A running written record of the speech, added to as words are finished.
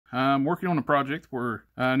I'm working on a project where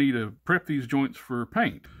I need to prep these joints for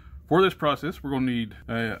paint. For this process, we're going to need,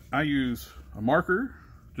 I use a marker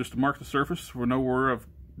just to mark the surface where I know where I've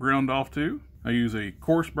ground off to. I use a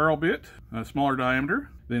coarse barrel bit, a smaller diameter.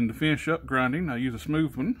 Then to finish up grinding, I use a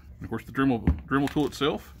smooth one. And of course, the Dremel tool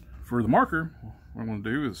itself. For the marker, what I'm going to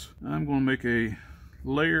do is I'm going to make a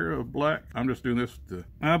layer of black. I'm just doing this to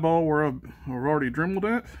eyeball where I've already dremeled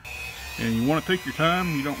at. And you want to take your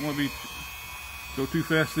time. You don't want to go too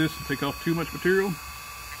fast this and take off too much material.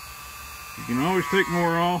 You can always take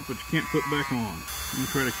more off, but you can't put back on. You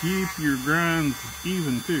try to keep your grinds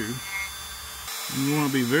even too. And you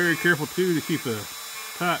want to be very careful too to keep a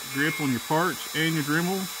tight grip on your parts and your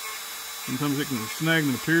Dremel. Sometimes it can snag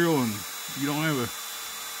the material and you don't have a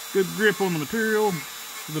good grip on the material,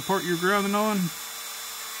 the part you're grinding on,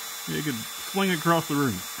 it could fling it across the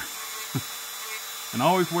room. And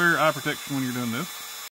always wear eye protection when you're doing this.